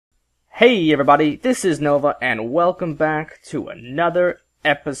Hey everybody, this is Nova, and welcome back to another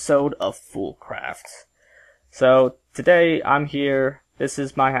episode of FoolCraft. So, today I'm here, this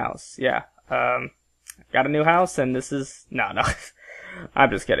is my house, yeah. Got a new house, and this is, no, I'm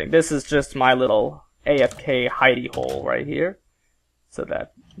just kidding. This is just my little AFK hidey hole right here, so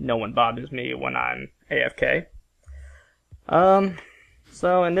that no one bothers me when I'm AFK. And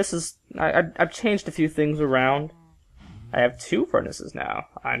this is, I've changed a few things around. I have 2 furnaces now.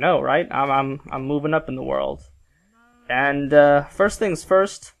 I know, right? I'm moving up in the world. And first things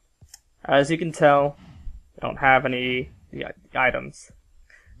first, as you can tell, I don't have any items.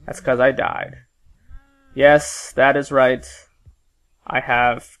 That's because I died. Yes, that is right. I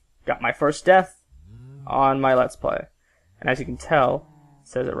have got my first death on my Let's Play. And as you can tell, it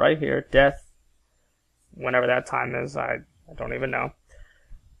says it right here, death, whenever that time is, I don't even know.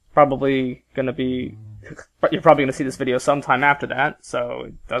 Probably gonna be... You're probably going to see this video sometime after that, so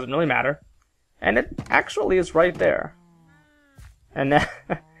it doesn't really matter. And it actually is right there. And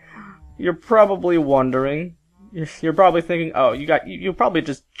you're probably wondering, you're probably thinking, oh, you probably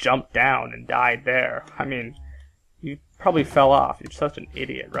just jumped down and died there. I mean, you probably fell off. You're such an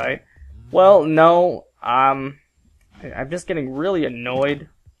idiot, right? Well, no, I'm just getting really annoyed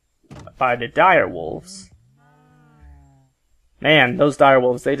by the dire wolves. Man, those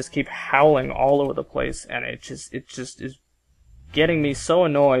direwolves, they just keep howling all over the place, and it just is getting me so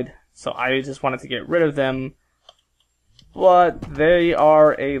annoyed, so I just wanted to get rid of them, but they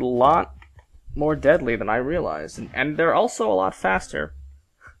are a lot more deadly than I realized, and they're also a lot faster.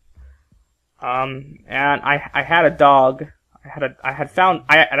 And I had a dog, I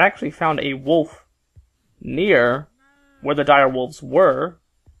had actually found a wolf near where the direwolves were,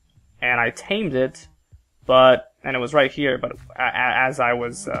 and I tamed it, and it was right here, but as I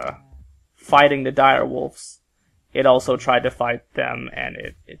was fighting the dire wolves, it also tried to fight them, and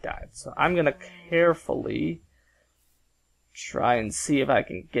it died. So I'm gonna carefully try and see if I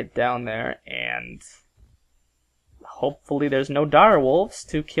can get down there, and hopefully there's no dire wolves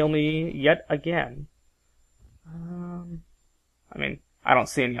to kill me yet again. I mean, I don't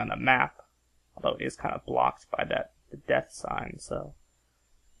see any on the map, although it is kind of blocked by the death sign, so...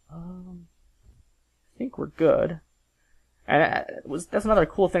 I think we're good. And that's another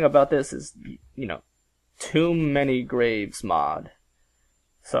cool thing about this is, you know, too many graves mod.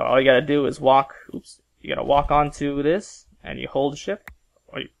 So all you gotta do is you gotta walk onto this, and you hold shift,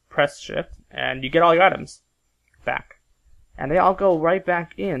 or you press shift, and you get all your items back. And they all go right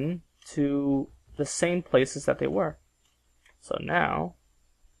back in to the same places that they were. So now,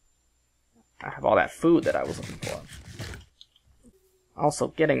 I have all that food that I was looking for. Also,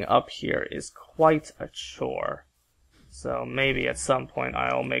 getting up here is quite a chore. So maybe at some point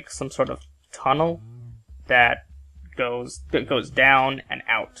I'll make some sort of tunnel that goes down and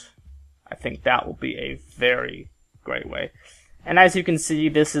out. I think that will be a very great way. And as you can see,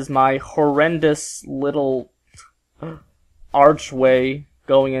 this is my horrendous little archway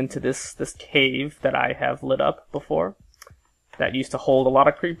going into this cave that I have lit up before. That used to hold a lot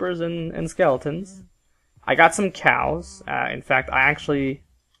of creepers and skeletons. I got some cows. In fact, I actually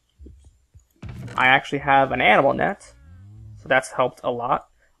have an animal net, so that's helped a lot.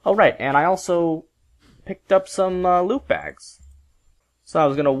 Oh right, and I also picked up some loot bags. So I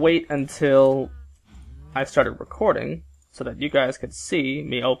was gonna wait until I started recording so that you guys could see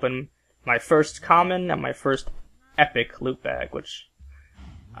me open my first common and my first epic loot bag, which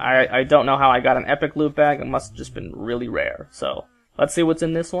I don't know how I got an epic loot bag. It must have just been really rare. So let's see what's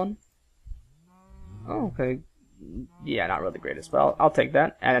in this one. Oh, okay. Yeah, not really the greatest, but I'll take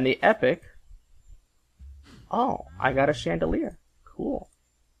that. And then the epic. Oh, I got a chandelier. Cool.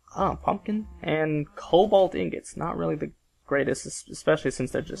 Oh, pumpkin and cobalt ingots. Not really the greatest, especially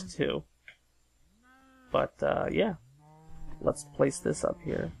since they're just 2. But, yeah. Let's place this up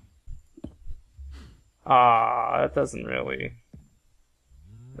here. That doesn't really...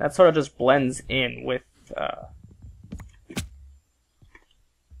 That sort of just blends in with,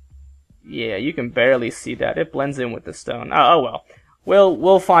 Yeah, you can barely see that. It blends in with the stone. Oh well.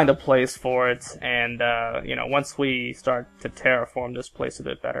 We'll find a place for it, and you know, once we start to terraform this place a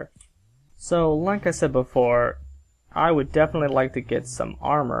bit better. So, like I said before, I would definitely like to get some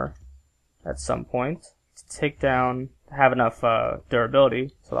armor at some point to have enough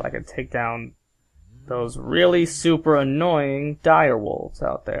durability so that I can take down those really super annoying dire wolves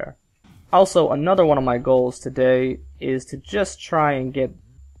out there. Also, another one of my goals today is to just try and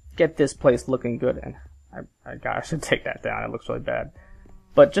get this place looking good, and I should take that down, it looks really bad.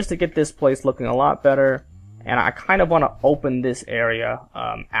 But just to get this place looking a lot better, and I kind of want to open this area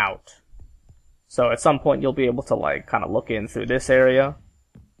out. So at some point you'll be able to like kind of look in through this area,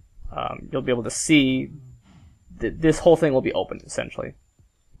 you'll be able to see this whole thing will be open, essentially.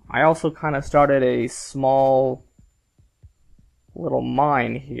 I also kind of started a small little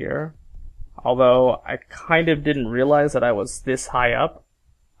mine here, although I kind of didn't realize that I was this high up,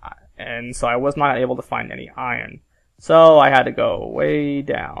 and so I was not able to find any iron. So I had to go way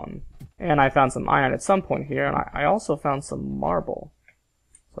down, and I found some iron at some point here, and I also found some marble.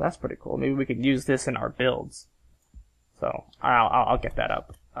 So that's pretty cool. Maybe we could use this in our builds. So I'll get that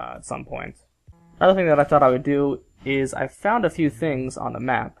up at some point. Another thing that I thought I would do is I found a few things on the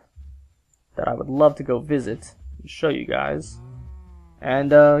map that I would love to go visit and show you guys,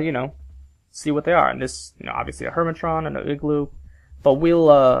 and you know, see what they are. And this, you know, obviously a hermitron and an igloo, but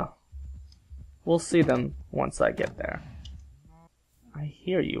we'll see them once I get there. I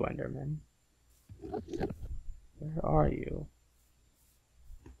hear you, Enderman. Where are you?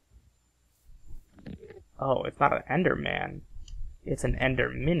 Oh, it's not an Enderman. It's an Ender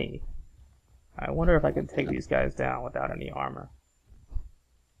Mini. I wonder if I can take these guys down without any armor.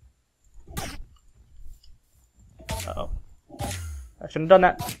 Uh-oh. I shouldn't have done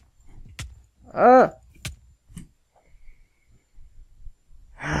that.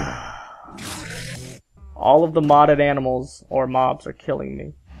 All of the modded animals or mobs are killing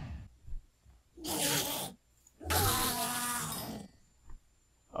me.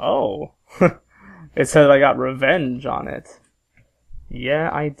 Oh. It said I got revenge on it. Yeah,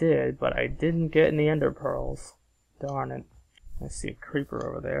 I did, but I didn't get any ender pearls. Darn it. I see a creeper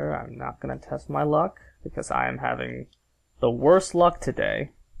over there. I'm not gonna test my luck, because I am having the worst luck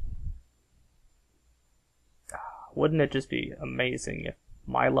today. Wouldn't it just be amazing if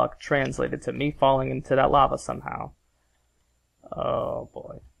my luck translated to me falling into that lava somehow? Oh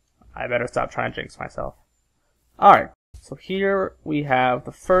boy. I better stop trying to jinx myself. Alright, so here we have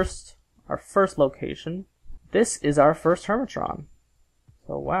our first location. This is our first hermitron.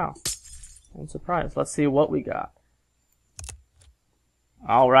 So wow. I'm surprised. Let's see what we got.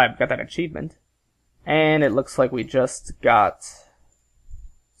 Alright, we got that achievement. And it looks like we just got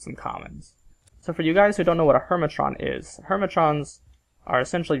some commons. So for you guys who don't know what a hermitron is, hermitrons are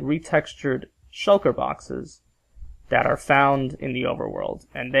essentially retextured shulker boxes that are found in the overworld.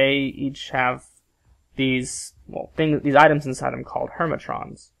 And they each have these items inside them called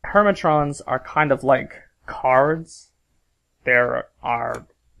hermitrons. Hermitrons are kind of like cards. There are,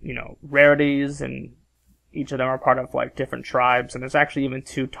 you know, rarities, and each of them are part of like different tribes, and there's actually even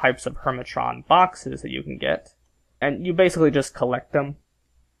 2 types of hermitron boxes that you can get. And you basically just collect them.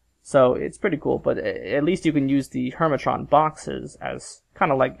 So it's pretty cool, but at least you can use the hermitron boxes as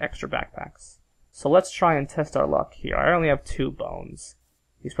kind of like extra backpacks. So let's try and test our luck here. I only have 2 bones.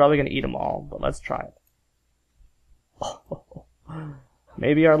 He's probably going to eat them all, but let's try it. Oh,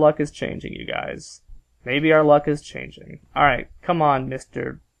 maybe our luck is changing, you guys. Maybe our luck is changing. Alright, come on,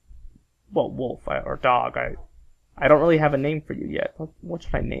 Mr. Well, wolf, or dog. I don't really have a name for you yet. What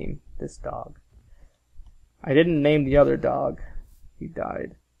should I name this dog? I didn't name the other dog. He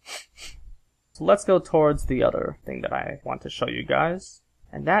died. So let's go towards the other thing that I want to show you guys.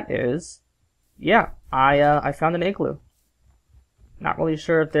 And that is, yeah, I found an igloo. Not really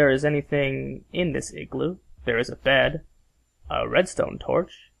sure if there is anything in this igloo. There is a bed, a redstone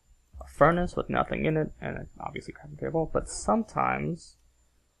torch, a furnace with nothing in it, and obviously a crafting table, but sometimes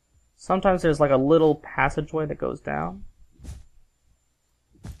there's like a little passageway that goes down.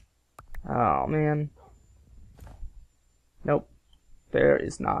 Oh man. Nope. There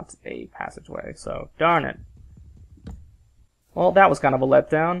is not a passageway, so darn it. Well, that was kind of a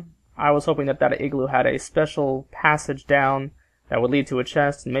letdown. I was hoping that igloo had a special passage down that would lead to a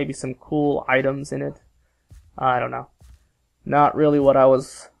chest and maybe some cool items in it. I don't know. Not really what I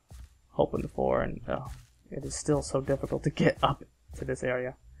was hoping for, and it is still so difficult to get up to this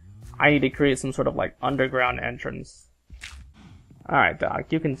area. I need to create some sort of like underground entrance. Alright,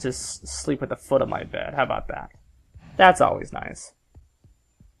 Doc, you can just sleep at the foot of my bed. How about that? That's always nice.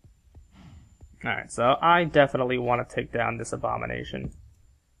 Alright, so I definitely want to take down this abomination.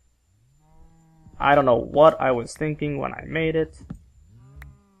 I don't know what I was thinking when I made it,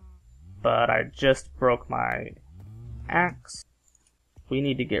 but I just broke my axe. We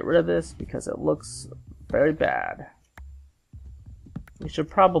need to get rid of this because it looks very bad. We should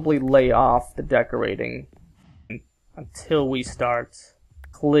probably lay off the decorating until we start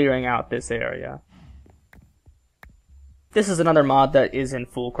clearing out this area. This is another mod that is in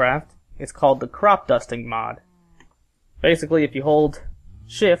FoolCraft. It's called the crop dusting mod. Basically, if you hold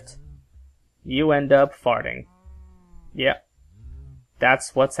shift, you end up farting. Yep.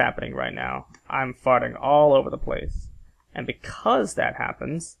 That's what's happening right now. I'm farting all over the place. And because that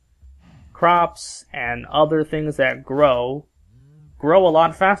happens, crops and other things that grow grow a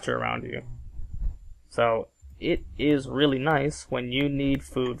lot faster around you. So it is really nice when you need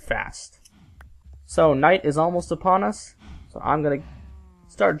food fast. So night is almost upon us. So I'm gonna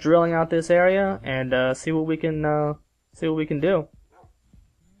start drilling out this area and see what we can do.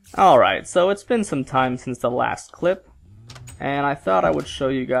 All right, so it's been some time since the last clip, and I thought I would show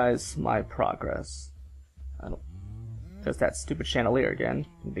you guys my progress. There's that stupid chandelier again.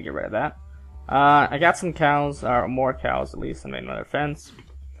 Need to get rid of that. I got some cows, or more cows at least. I made another fence.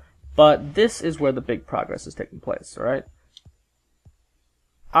 But this is where the big progress is taking place, alright?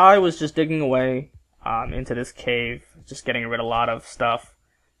 I was just digging away into this cave, just getting rid of a lot of stuff.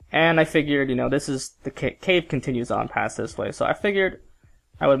 And I figured, you know, this is the cave continues on past this way, so I figured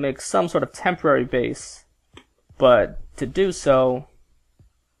I would make some sort of temporary base. But to do so,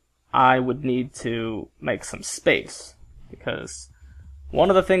 I would need to make some space, because one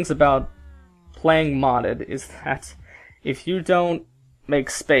of the things about playing modded is that if you don't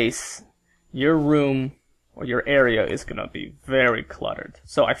make space, your room or your area is gonna be very cluttered.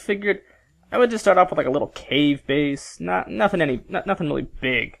 So I figured I would just start off with like a little cave base, nothing really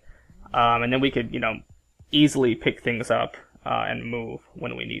big, and then we could, you know, easily pick things up and move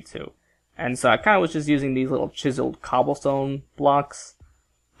when we need to. And so I kind of was just using these little chiseled cobblestone blocks.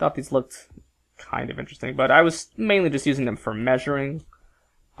 Thought these looked kind of interesting, but I was mainly just using them for measuring.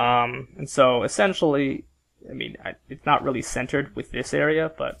 And so essentially, I mean, it's not really centered with this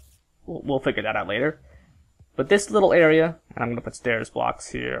area, but we'll figure that out later. But this little area, and I'm going to put stairs blocks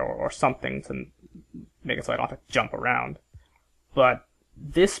here or something to make it so I don't have to jump around. But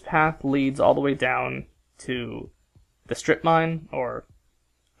this path leads all the way down to the strip mine, or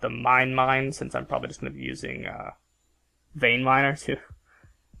the mine, since I'm probably just going to be using vein miner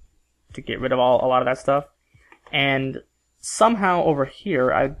to get rid of a lot of that stuff. And somehow over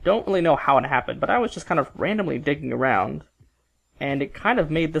here, I don't really know how it happened, but I was just kind of randomly digging around, and it kind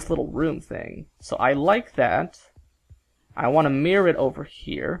of made this little room thing. So I like that. I want to mirror it over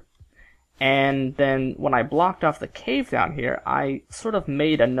here. And then when I blocked off the cave down here, I sort of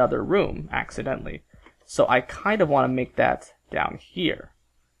made another room accidentally. So I kind of want to make that down here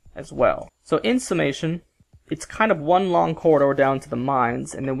as well. So in summation, it's kind of one long corridor down to the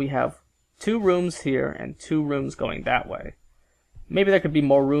mines, and then we have 2 rooms here and 2 rooms going that way. Maybe there could be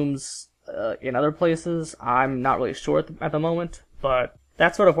more rooms in other places. I'm not really sure at the moment, but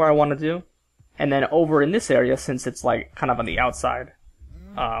that's sort of where I want to do. And then over in this area, since it's like kind of on the outside,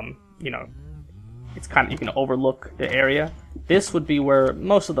 you know, it's kind of, you can overlook the area. This would be where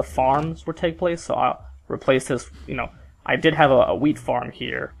most of the farms would take place. So I'll replace this. You know, I did have a wheat farm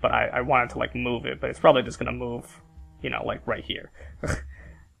here, but I wanted to like move it, but it's probably just gonna move, you know, like right here.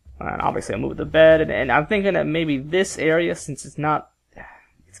 And obviously I'll move the bed, and I'm thinking that maybe this area, since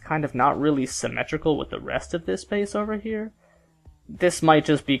it's kind of not really symmetrical with the rest of this space over here, this might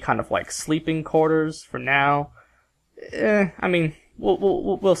just be kind of like sleeping quarters for now. I mean,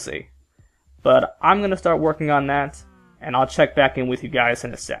 we'll see. But I'm gonna start working on that, and I'll check back in with you guys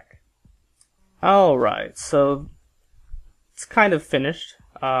in a sec. Alright, so it's kind of finished.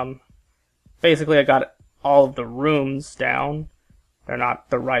 Basically I got all of the rooms down. They're not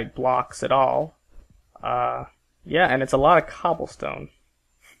the right blocks at all. Yeah, and it's a lot of cobblestone.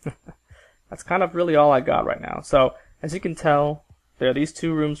 That's kind of really all I got right now. So, as you can tell, there are these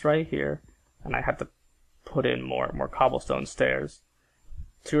 2 rooms right here, and I had to put in more cobblestone stairs.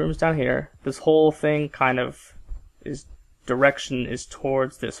 2 rooms down here. This whole thing kind of direction is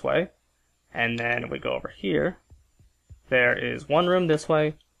towards this way. And then we go over here. There is 1 room this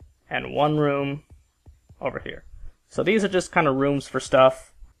way, and 1 room over here. So these are just kind of rooms for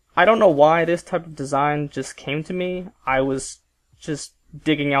stuff. I don't know why this type of design just came to me. I was just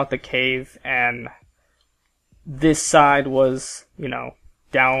digging out the cave, and this side was, you know,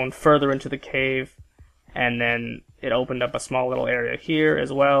 down further into the cave, and then it opened up a small little area here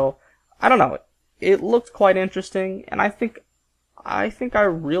as well. I don't know. It looked quite interesting, and I think I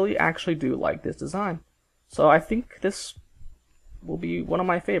really actually do like this design. So I think this will be one of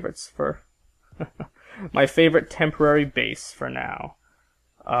my favorites for my favorite temporary base for now.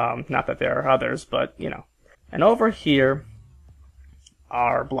 Not that there are others, but, you know. And over here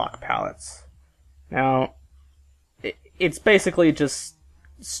are block pallets. Now, it's basically just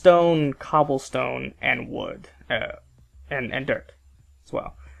stone, cobblestone, and wood, and dirt as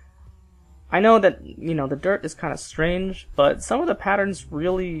well. I know that, you know, the dirt is kind of strange, but some of the patterns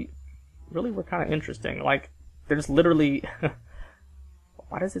really were kind of interesting. Like, there's literally...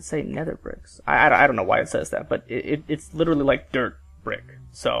 Why does it say nether bricks? I don't know why it says that, but it's literally like dirt brick.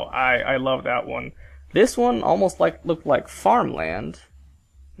 So I love that one. This one almost looked like farmland.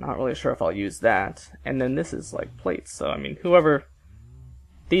 Not really sure if I'll use that. And then this is like plates. So I mean, whoever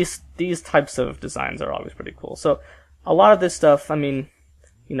these types of designs are always pretty cool. So a lot of this stuff, I mean,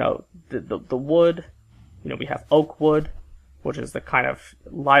 you know, the wood, you know, we have oak wood, which is the kind of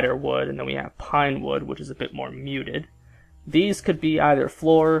lighter wood, and then we have pine wood, which is a bit more muted. These could be either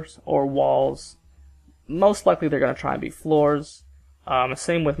floors or walls. Most likely they're going to try and be floors.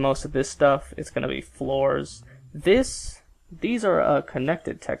 Same with most of this stuff, it's going to be floors. These are a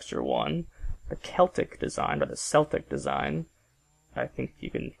connected texture one, the Celtic design, or the Celtic design. I think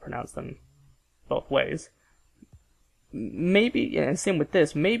you can pronounce them both ways. Maybe, and same with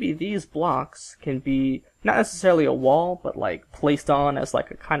this, maybe these blocks can be not necessarily a wall, but like placed on as like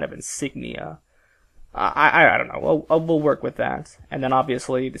a kind of insignia. I don't know, we'll work with that. And then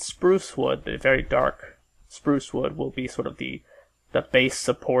obviously the spruce wood, the very dark spruce wood, will be sort of the base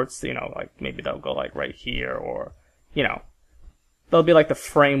supports, you know, like maybe they'll go like right here, or, you know, they'll be like the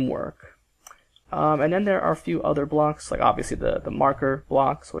framework. And then there are a few other blocks, like obviously the marker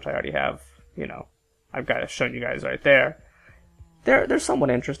blocks, which I already have, you know, I've got to show you guys right there. They're somewhat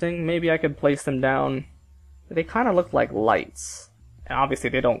interesting. Maybe I could place them down. They kind of look like lights. And obviously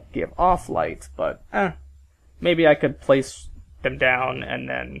they don't give off light, but maybe I could place them down and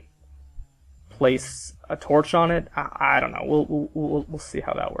then place a torch on it. I don't know. We'll see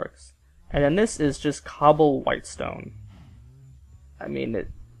how that works. And then this is just cobble white stone. I mean,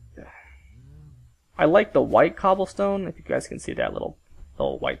 I like the white cobblestone. If you guys can see that little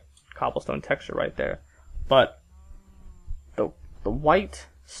white cobblestone texture right there, but the white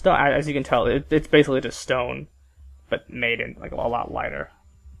stone, as you can tell, it's basically just stone, but made in like a lot lighter.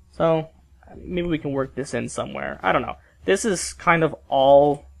 So maybe we can work this in somewhere. I don't know. This is kind of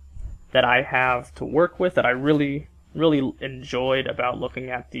all that I have to work with that I really enjoyed about looking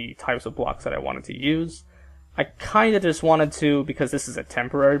at the types of blocks that I wanted to use. I kind of just wanted to, because this is a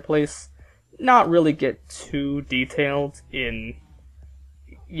temporary place, not really get too detailed in,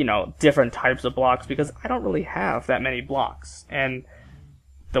 you know, different types of blocks, because I don't really have that many blocks. And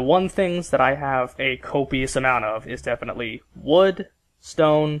the one things that I have a copious amount of is definitely wood,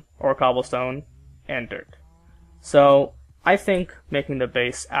 stone, or cobblestone, and dirt. So I think making the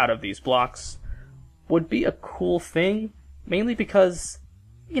base out of these blocks would be a cool thing, mainly because,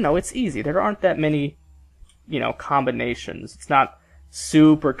 you know, it's easy. There aren't that many, you know, combinations. It's not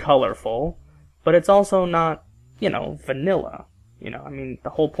super colorful, but it's also not, you know, vanilla. You know, I mean,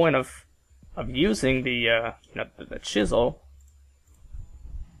 the whole point of using the you know, the chisel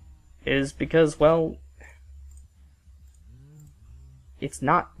is because, well, it's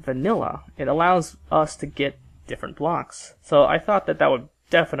not vanilla. It allows us to get different blocks. So I thought that would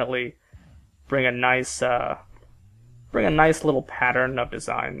definitely bring a nice little pattern of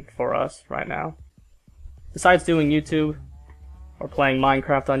design for us right now. Besides doing YouTube or playing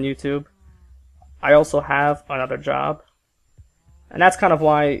Minecraft on YouTube, I also have another job. And that's kind of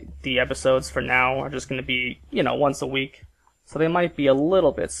why the episodes for now are just going to be, you know, once a week. So they might be a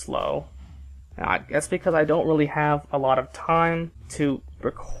little bit slow. And that's because I don't really have a lot of time to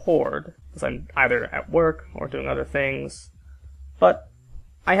record, because I'm either at work or doing other things. But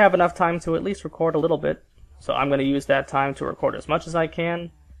I have enough time to at least record a little bit. So I'm going to use that time to record as much as I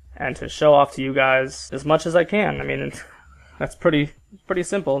can, and to show off to you guys as much as I can. I mean, that's pretty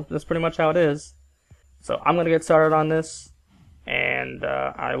simple. That's pretty much how it is. So I'm going to get started on this, and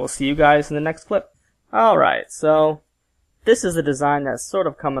I will see you guys in the next clip. Alright, so this is the design that's sort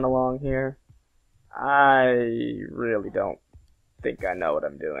of coming along here. I really don't think I know what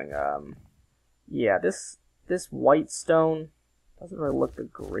I'm doing. Yeah, this white stone doesn't really look the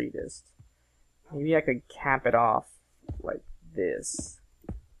greatest. Maybe I could cap it off like this.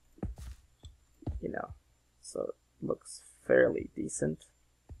 You know, so it looks fairly decent.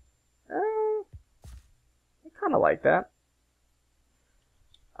 I kind of like that.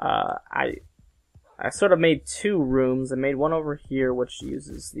 I sort of made two rooms. I made one over here, which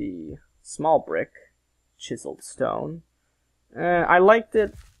uses the small brick chiseled stone. I liked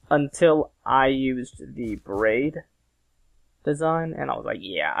it until I used the braid design, and I was like,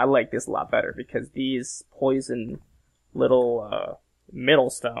 yeah, I like this a lot better, because these poison little middle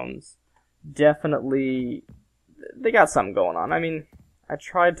stones definitely, they got something going on. I mean, I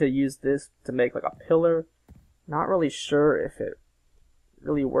tried to use this to make like a pillar. Not really sure if it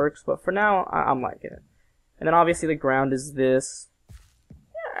really works, but for now, I'm liking it. And then obviously the ground is this.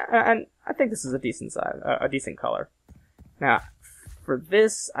 Yeah, and I think this is a decent size, a decent color. Now, for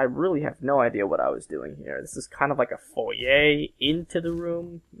this, I really have no idea what I was doing here. This is kind of like a foyer into the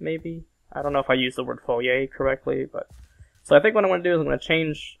room, maybe. I don't know if I used the word foyer correctly, but so I think what I'm going to do is I'm going to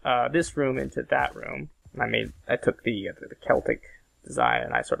change this room into that room. And I took the Celtic design,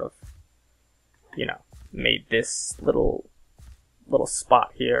 and I sort of, you know, made this little little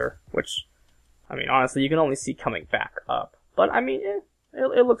spot here, which, I mean, honestly, you can only see coming back up. But I mean,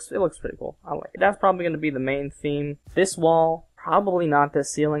 it looks pretty cool. I like it. That's probably going to be the main theme. This wall, probably not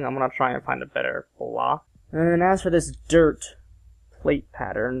this ceiling. I'm going to try and find a better block. And as for this dirt plate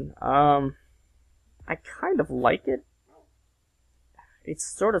pattern, I kind of like it. It's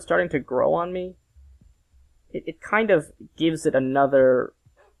sort of starting to grow on me. It kind of gives it another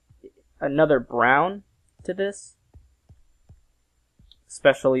brown to this.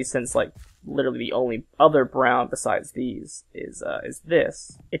 Especially since, like, literally the only other brown besides these is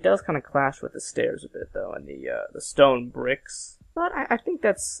this. It does kind of clash with the stairs a bit, though, and the stone bricks. But I think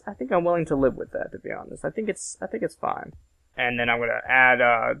I'm willing to live with that, to be honest. I think it's fine. And then I'm gonna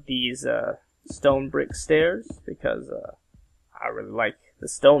add these stone brick stairs because I really like the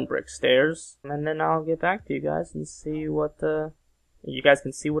stone brick stairs. And then I'll get back to you guys and see what you guys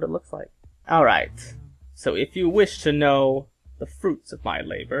can see what it looks like. All right. So if you wish to know the fruits of my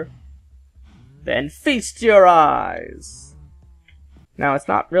labor, then feast your eyes! Now, it's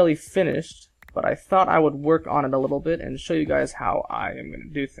not really finished, but I thought I would work on it a little bit and show you guys how I am going to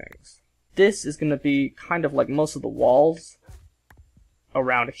do things. This is going to be kind of like most of the walls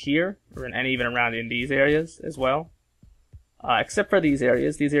around here, and even around in these areas as well. Except for these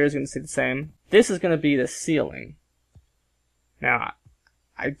areas are going to stay the same. This is going to be the ceiling. Now,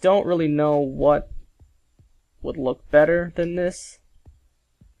 I don't really know what would look better than this,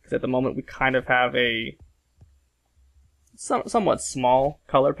 because at the moment we kind of have a somewhat small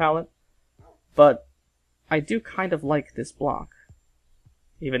color palette, but I do kind of like this block,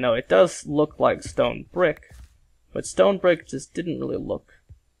 even though it does look like stone brick, but stone brick just didn't really look,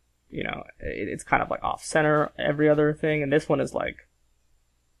 you know, it's kind of like off center every other thing, and this one is like,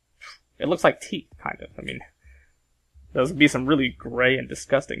 it looks like teeth, kind of. I mean, those would be some really gray and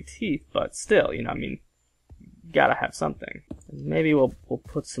disgusting teeth, but still, you know, I mean, gotta have something. Maybe we'll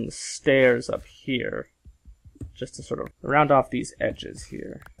put some stairs up here, just to sort of round off these edges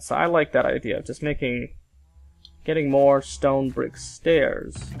here. So I like that idea of just getting more stone brick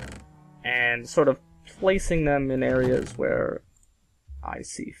stairs, and sort of placing them in areas where I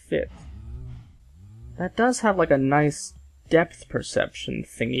see fit. That does have like a nice depth perception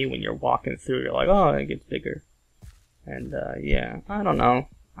thingy when you're walking through. You're like, oh, it gets bigger. And yeah, I don't know.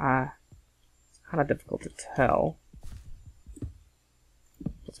 It's kind of difficult to tell.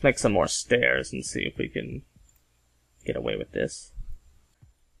 Let's make some more stairs and see if we can get away with this.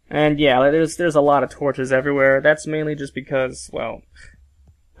 And yeah, there's a lot of torches everywhere. That's mainly just because, well,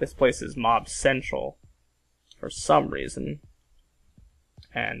 this place is mob central for some reason.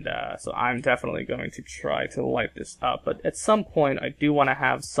 And so I'm definitely going to try to light this up. But at some point, I do want to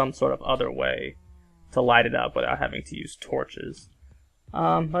have some sort of other way to light it up without having to use torches.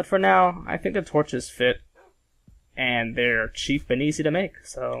 But for now, I think the torches fit, and they're cheap and easy to make,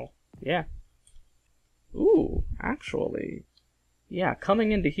 so yeah. Ooh, actually, yeah,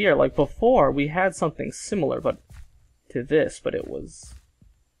 coming into here, like before, we had something similar to this, but it was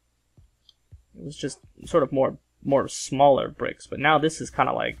just sort of more smaller bricks, but now this is kind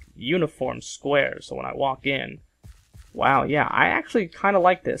of like uniform squares, so when I walk in, wow, yeah, I actually kind of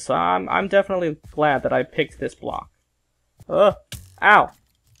like this, so I'm definitely glad that I picked this block. Ow!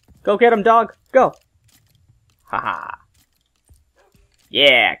 Go get him, dog! Go! Haha!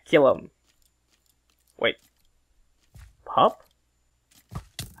 Yeah, kill him! Wait. Pup?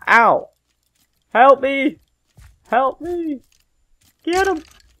 Ow! Help me! Help me! Get him!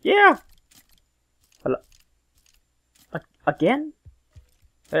 Yeah! Hello? Again?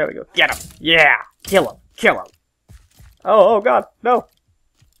 There we go. Get him! Yeah! Kill him! Kill him! Oh god, no!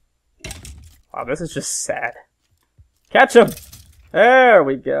 Wow, this is just sad. Catch him! There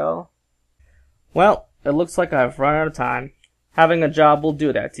we go. Well, it looks like I've run out of time. Having a job will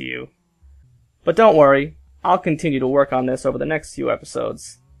do that to you. But don't worry, I'll continue to work on this over the next few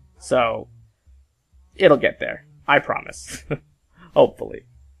episodes. So, it'll get there. I promise. Hopefully.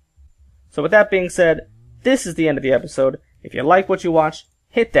 So with that being said, this is the end of the episode. If you like what you watch,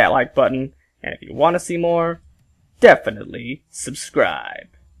 hit that like button. And if you want to see more, definitely subscribe.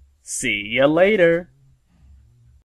 See ya later.